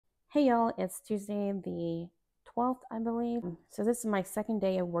Hey y'all, it's Tuesday the 12th, I believe. So this is my second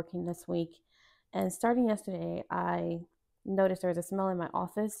day of working this week. And starting yesterday, I noticed there was a smell in my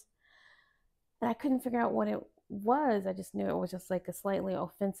office and I couldn't figure out what it was. I just knew it was just like a slightly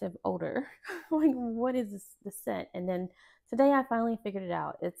offensive odor. Like, what is this, the scent? And then today I finally figured it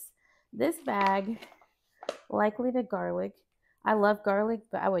out. It's this bag, likely to garlic. I love garlic,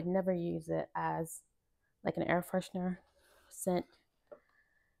 but I would never use it as like an air freshener scent.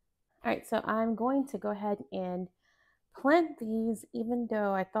 All right, so I'm going to go ahead and plant these, even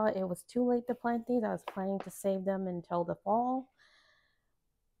though I thought it was too late to plant these. I was planning to save them until the fall.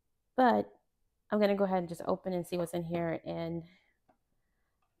 But I'm going to go ahead and just open and see what's in here and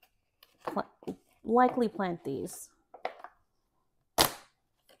likely plant these. All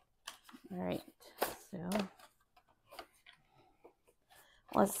right, so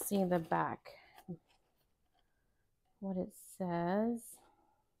let's see the back, what it says.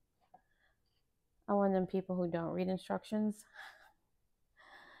 I'm one of them people who don't read instructions,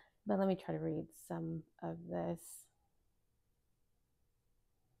 but let me try to read some of this.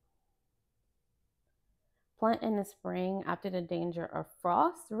 Plant in the spring after the danger of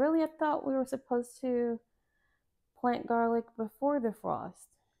frost. Really, I thought we were supposed to plant garlic before the frost.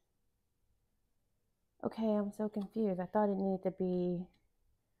 Okay, I'm so confused. I thought it needed to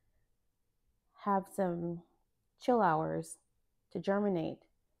have some chill hours to germinate.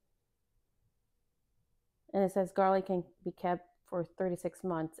 And it says garlic can be kept for 36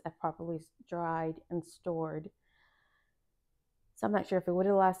 months if properly dried and stored. So I'm not sure if it would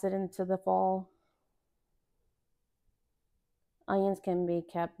have lasted into the fall. Onions can be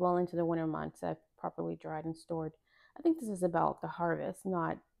kept well into the winter months if properly dried and stored. I think this is about the harvest,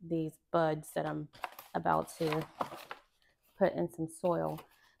 not these buds that I'm about to put in some soil.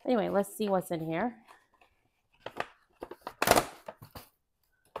 Anyway, let's see what's in here.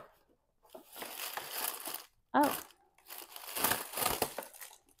 Oh.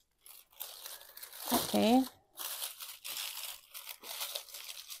 Okay.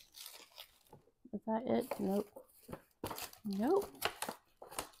 Is that it? Nope. Nope.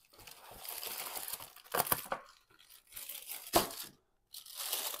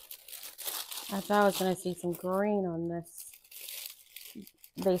 I thought I was going to see some green on this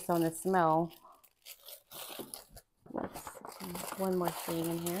based on the smell. Let's see. One more thing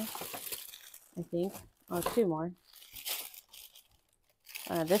in here, I think. Oh, two more.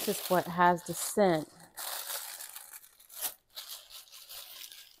 This is what has the scent.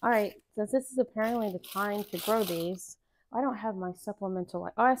 All right, since this is apparently the time to grow these, I don't have my supplemental.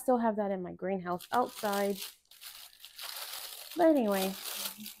 Oh, I still have that in my greenhouse outside. But anyway,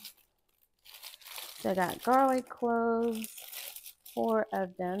 so I got garlic cloves, 4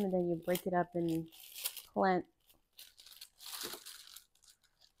 of them, and then you break it up and plant.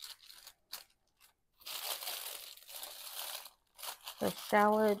 The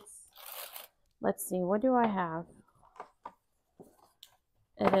shallots. Let's see, what do I have?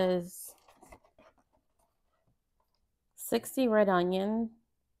 It is 60 red onion,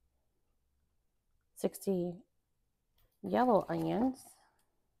 60 yellow onions.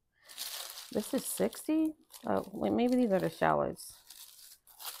 This is 60? Oh, wait, maybe these are the shallots.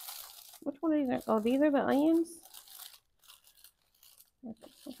 Which one of these are? Oh, these are the onions?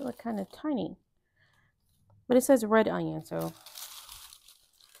 Those look kind of tiny. But it says red onion, so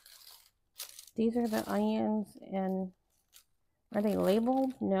these are the onions. And are they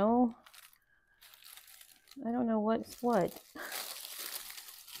labeled? No. I don't know what's what.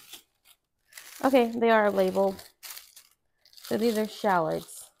 Okay, they are labeled. So these are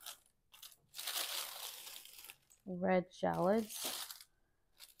shallots. Red shallots.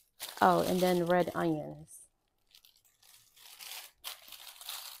 Oh, and then red onions.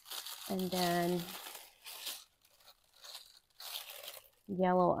 And then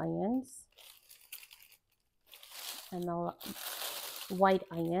yellow onions. And the white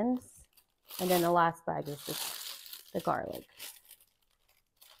onions. And then the last bag is just the garlic.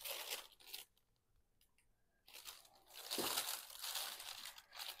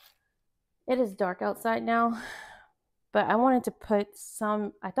 It is dark outside now, but I wanted to put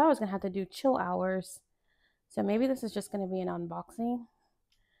some, I thought I was going to have to do chill hours. So maybe this is just going to be an unboxing.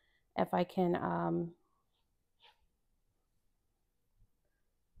 If I can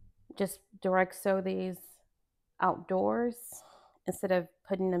just direct sow these outdoors instead of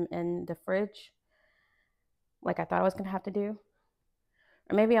putting them in the fridge like I thought I was going to have to do.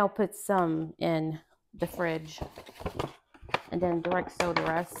 Or maybe I'll put some in the fridge and then direct sow the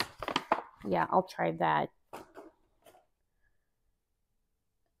rest. Yeah, I'll try that.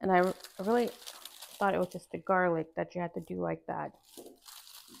 And I really thought it was just the garlic that you had to do like that.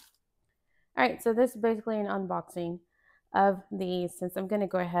 All right, so this is basically an unboxing of these, since I'm going to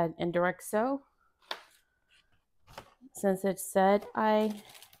go ahead and direct sew, since it said I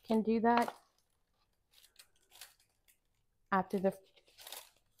can do that after the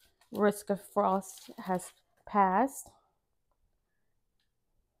risk of frost has passed.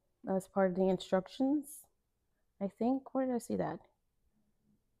 That was part of the instructions, I think. Where did I see that?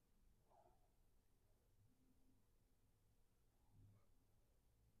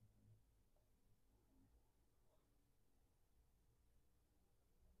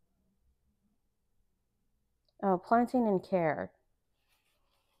 Oh, planting and care.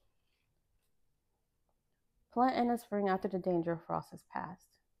 Plant in the spring after the danger of frost has passed.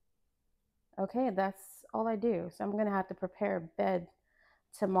 Okay, that's all I do. So I'm going to have to prepare a bed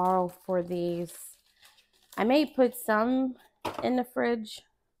tomorrow for these. I may put some in the fridge,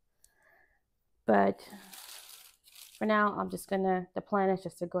 but for now, I'm just gonna, the plan is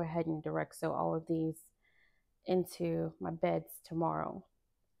just to go ahead and direct sew all of these into my beds tomorrow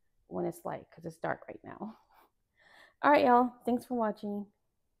when it's light, because it's dark right now. All right, y'all, thanks for watching.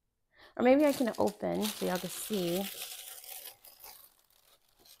 Or maybe I can open so y'all can see.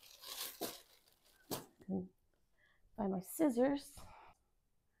 Find my scissors.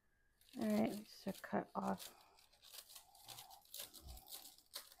 All right, just to cut off.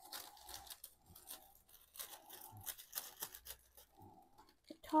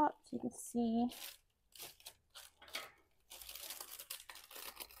 The top so you can see.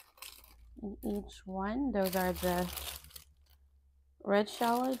 In each one, those are the red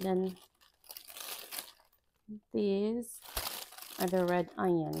shallot, and these are the red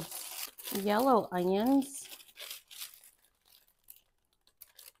onions. Yellow onions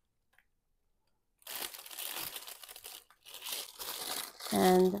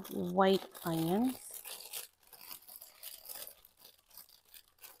and white onions.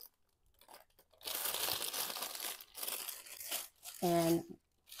 And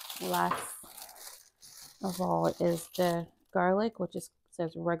last of all is the garlic, which is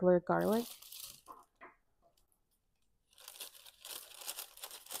says regular garlic.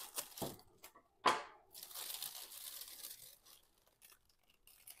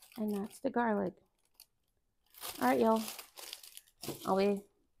 And that's the garlic. All right, y'all. I'll be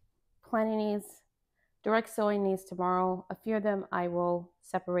planning these, direct sewing these tomorrow. A few of them I will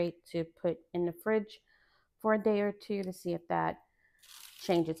separate to put in the fridge for a day or two to see if that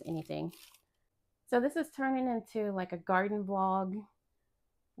changes anything. So this is turning into like a garden vlog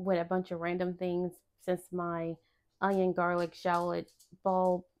with a bunch of random things, since my onion, garlic, shallot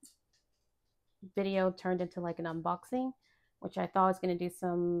bulb video turned into like an unboxing, which I thought I was going to do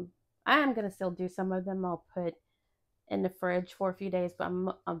some. I am going to still do some of them. I'll put in the fridge for a few days, but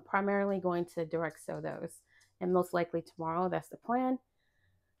I'm primarily going to direct sew those, and most likely tomorrow. That's the plan.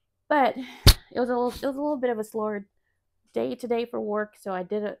 But it was a little bit of a slower day today for work, so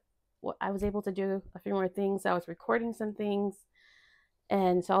I was able to do a few more things. I was recording some things,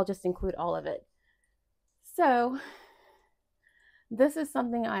 and so I'll just include all of it. So this is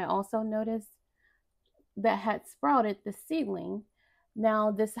something I also noticed that had sprouted, the seedling.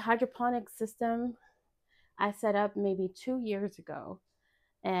 Now, this hydroponic system I set up maybe 2 years ago,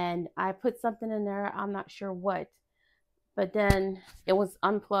 and I put something in there, I'm not sure what, but then it was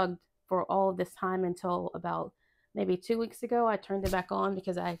unplugged for all of this time until about maybe 2 weeks ago. I turned it back on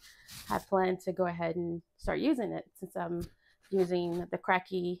because I had planned to go ahead and start using it, since I'm using the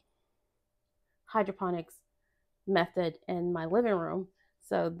cracky hydroponics method in my living room.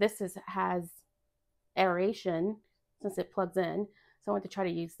 So this has aeration since it plugs in. So I want to try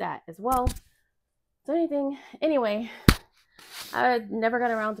to use that as well. So anyway, I never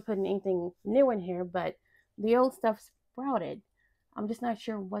got around to putting anything new in here, but the old stuff sprouted. I'm just not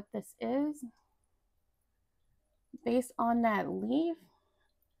sure what this is based on that leaf.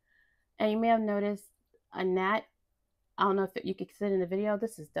 And you may have noticed a gnat. I don't know if you could see it in the video.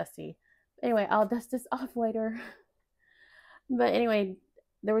 This is dusty. Anyway, I'll dust this off later. But anyway,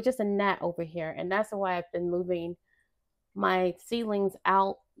 there was just a gnat over here, and that's why I've been moving my seedlings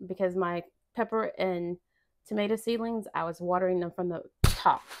out, because my pepper and tomato seedlings, I was watering them from the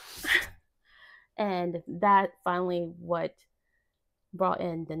top. And that finally what brought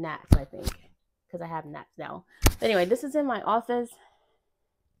in the gnats, I think, because I have gnats now. But anyway, this is in my office,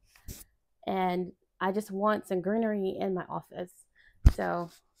 and I just want some greenery in my office. So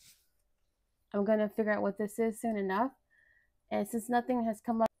I'm going to figure out what this is soon enough. And since nothing has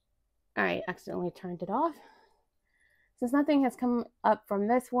come up, all right, accidentally turned it off. Since nothing has come up from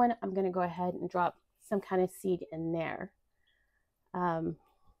this one, I'm going to go ahead and drop some kind of seed in there. But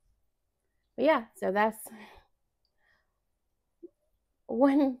yeah, so that's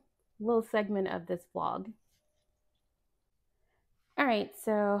one little segment of this vlog. All right,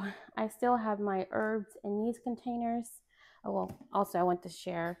 so I still have my herbs in these containers. Oh, well, also I want to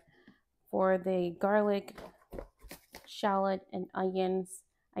share for the garlic, shallot, and onions.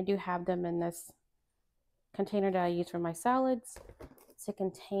 I do have them in this container that I use for my salads to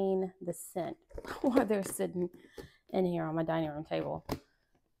contain the scent while they're sitting in here on my dining room table,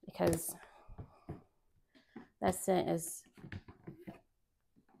 because that scent is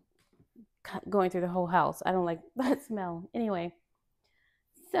going through the whole house. I don't like that smell. Anyway,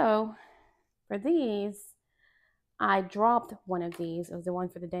 so for these, I dropped one of these. It was the one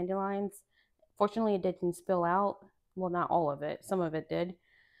for the dandelions. Fortunately, it didn't spill out. Well, not all of it. Some of it did,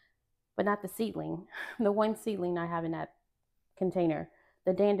 but not the seedling. The one seedling I have in that container.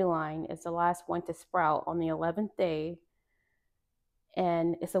 The dandelion is the last one to sprout on the 11th day,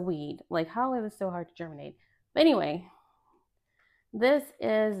 and it's a weed. Like, how is it so hard to germinate? But anyway, this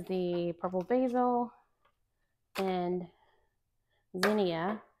is the purple basil and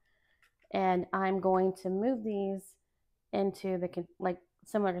zinnia, and I'm going to move these into the like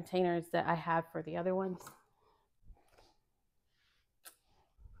similar containers that I have for the other ones.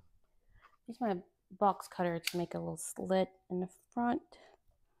 Use my box cutter to make a little slit in the front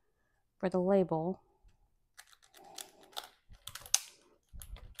for the label.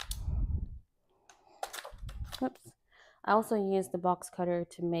 Oops. I also use the box cutter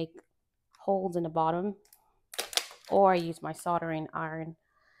to make holes in the bottom, or I use my soldering iron.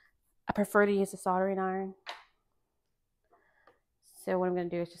 I prefer to use the soldering iron. So what I'm going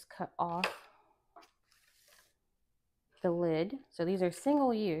to do is just cut off the lid. So these are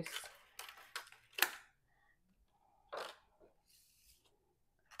single use.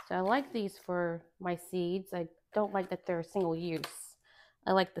 So I like these for my seeds. I don't like that they're single use.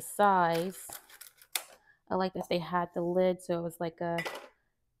 I like the size. I like that they had the lid, so it was like a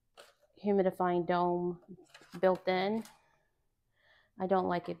humidifying dome built in. I don't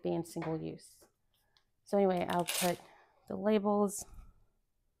like it being single use. So anyway, I'll put the labels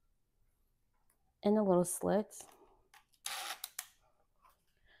in the little slits.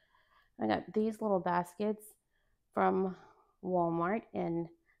 I got these little baskets from Walmart, and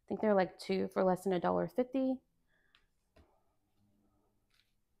I think they're like 2 for less than $1.50.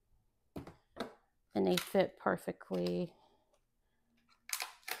 And they fit perfectly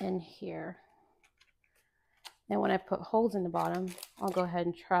in here. And when I put holes in the bottom, I'll go ahead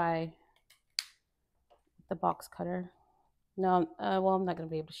and try the box cutter. No, well, I'm not going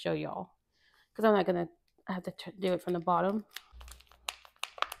to be able to show y'all because I'm not going to, I have to do it from the bottom.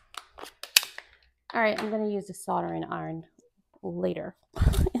 All right, I'm going to use the soldering iron later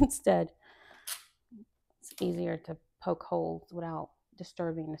instead. It's easier to poke holes without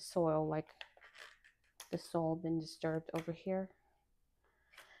disturbing the soil, like the soil been disturbed over here.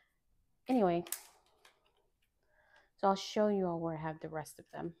 Anyway, so I'll show you all where I have the rest of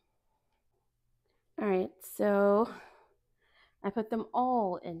them. All right, so I put them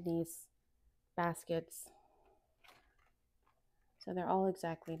all in these baskets. So they're all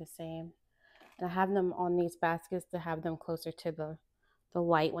exactly the same. And I have them on these baskets to have them closer to the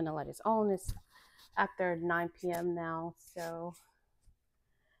light when the light is on. It's after 9 p.m. now, so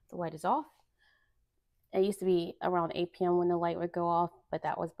the light is off. It used to be around 8 p.m. when the light would go off, but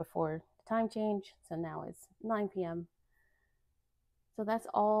that was before the time change. So now it's 9 p.m. So that's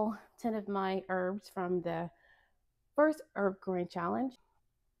all 10 of my herbs from the first herb growing challenge.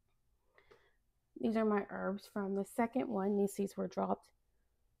 These are my herbs from the second one. These seeds were dropped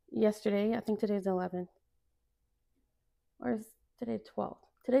yesterday. I think today's the 11th. Or is today 12th?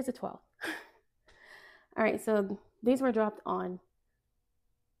 Today's the 12th. All right, so these were dropped on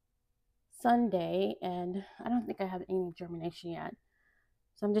Sunday, and I don't think I have any germination yet.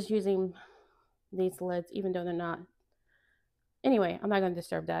 So I'm just using these lids, even though they're not. Anyway, I'm not going to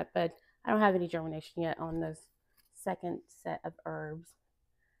disturb that, but I don't have any germination yet on this second set of herbs.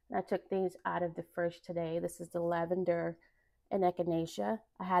 And I took these out of the fridge today. This is the lavender and echinacea.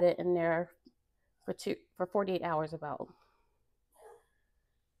 I had it in there for 48 hours about.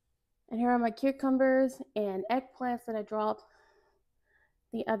 And here are my cucumbers and eggplants that I dropped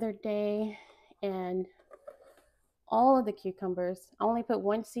the other day. And all of the cucumbers, I only put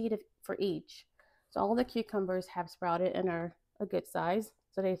one seed for each. So all the cucumbers have sprouted and are a good size.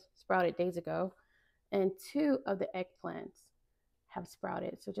 So they sprouted days ago. And 2 of the eggplants have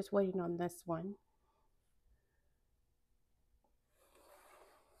sprouted. So just waiting on this one.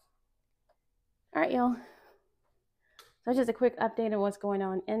 All right, y'all. So just a quick update on what's going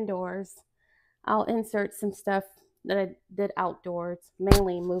on indoors. I'll insert some stuff that I did outdoors,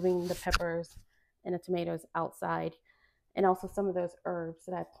 mainly moving the peppers and the tomatoes outside. and also some of those herbs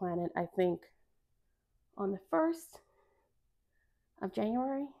that I planted, I think, on the 1st of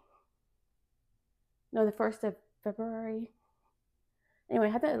January. No, the 1st of February. Anyway,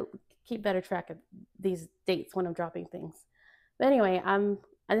 I have to keep better track of these dates when I'm dropping things. But anyway,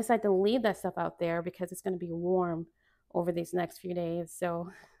 I decided to leave that stuff out there because it's going to be warm over these next few days. So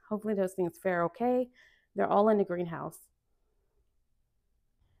hopefully those things fare okay. They're all in the greenhouse.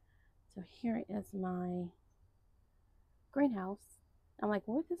 So here is my greenhouse. I'm like,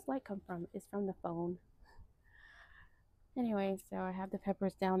 where'd this light come from? It's from the phone. Anyway, so I have the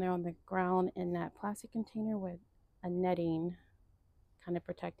peppers down there on the ground in that plastic container with a netting kind of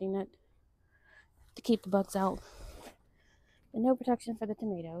protecting it to keep the bugs out. But no protection for the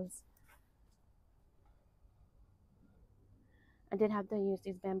tomatoes. I did have to use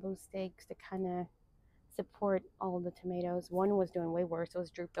these bamboo stakes to kind of support all of the tomatoes. One was doing way worse. It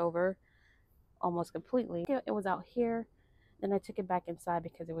was drooped over almost completely. It was out here. Then I took it back inside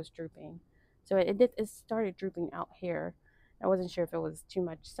because it was drooping. So it started drooping out here. I wasn't sure if it was too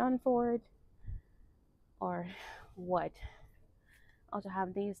much sun for it or what. I also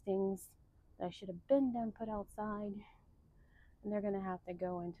have these things that I should have been done put outside. And they're going to have to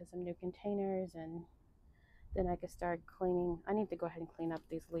go into some new containers, and then I could start cleaning. I need to go ahead and clean up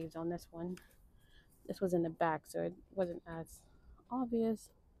these leaves on this one. This was in the back, so it wasn't as obvious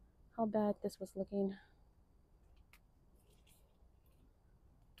how bad this was looking.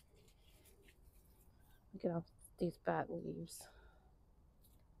 Get off these bad leaves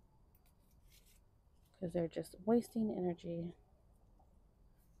because they're just wasting energy.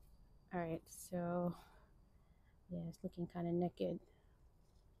 All right, so yeah, it's looking kind of naked.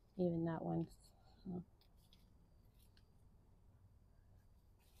 Even that one. So.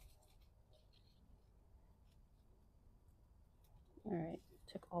 All right,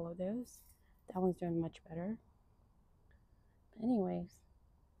 took all of those. That one's doing much better. But anyways,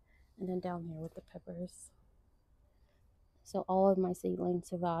 and then down here with the peppers. So all of my seedlings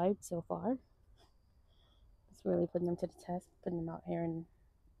survived so far. It's really putting them to the test, putting them out here in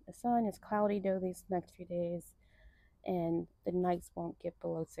the sun. It's cloudy though these next few days, and the nights won't get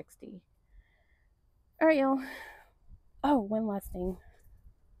below 60. All right, y'all. Oh, one last thing.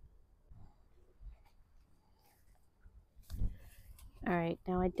 All right,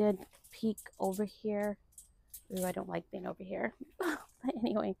 now I did peek over here. Ooh, I don't like being over here. But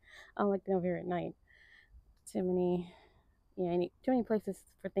anyway, I don't like being over here at night. Too many, yeah, too many places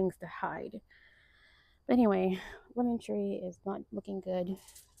for things to hide. But anyway, lemon tree is not looking good.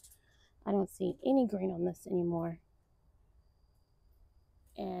 I don't see any green on this anymore.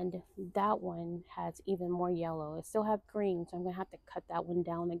 And that one has even more yellow. It still have green, so I'm gonna have to cut that one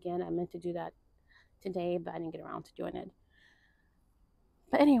down again. I meant to do that today, but I didn't get around to doing it.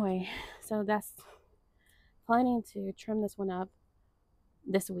 But anyway, so that's planning to trim this one up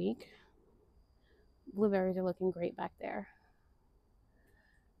this week. Blueberries are looking great back there.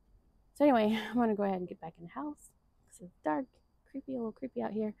 So anyway, I'm gonna go ahead and get back in the house. It's dark, creepy, a little creepy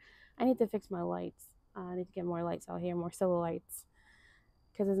out here. I need to fix my lights. I need to get more lights out here, more solar lights,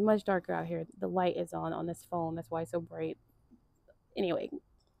 because it's much darker out here. The light is on this phone. That's why it's so bright. Anyway,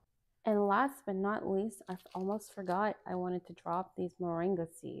 and last but not least, I almost forgot I wanted to drop these moringa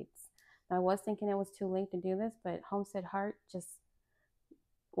seeds. I was thinking it was too late to do this, but Homestead Heart just,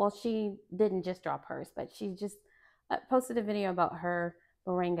 well, she didn't just drop hers, but she just posted a video about her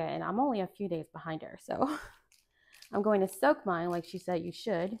moringa, and I'm only a few days behind her. So I'm going to soak mine like she said you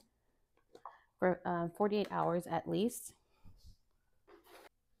should for 48 hours at least.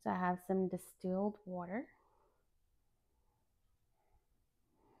 So I have some distilled water.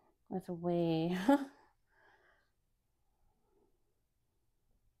 That's way.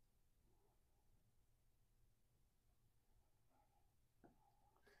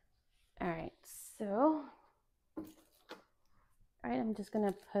 All right, so all right, I'm just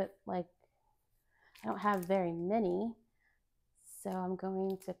gonna put like, I don't have very many, so I'm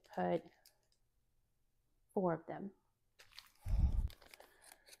going to put 4 of them.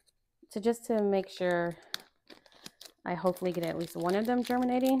 So just to make sure I hopefully get at least one of them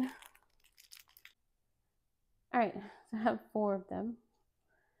germinating. All right, so I have 4 of them.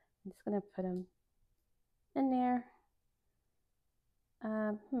 I'm just gonna put them in there.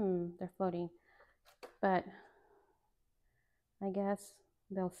 They're floating, but I guess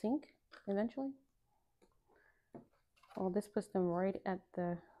they'll sink eventually. Well, this puts them right at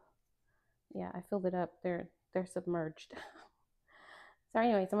the, yeah, I filled it up. They're submerged. So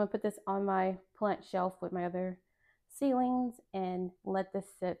anyways, I'm gonna put this on my plant shelf with my other seedlings and let this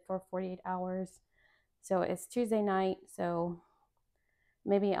sit for 48 hours. So it's Tuesday night, so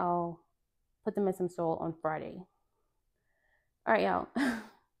maybe I'll put them in some soil on Friday. All right, y'all.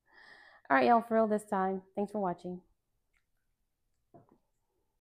 All right, y'all, for real this time. Thanks for watching.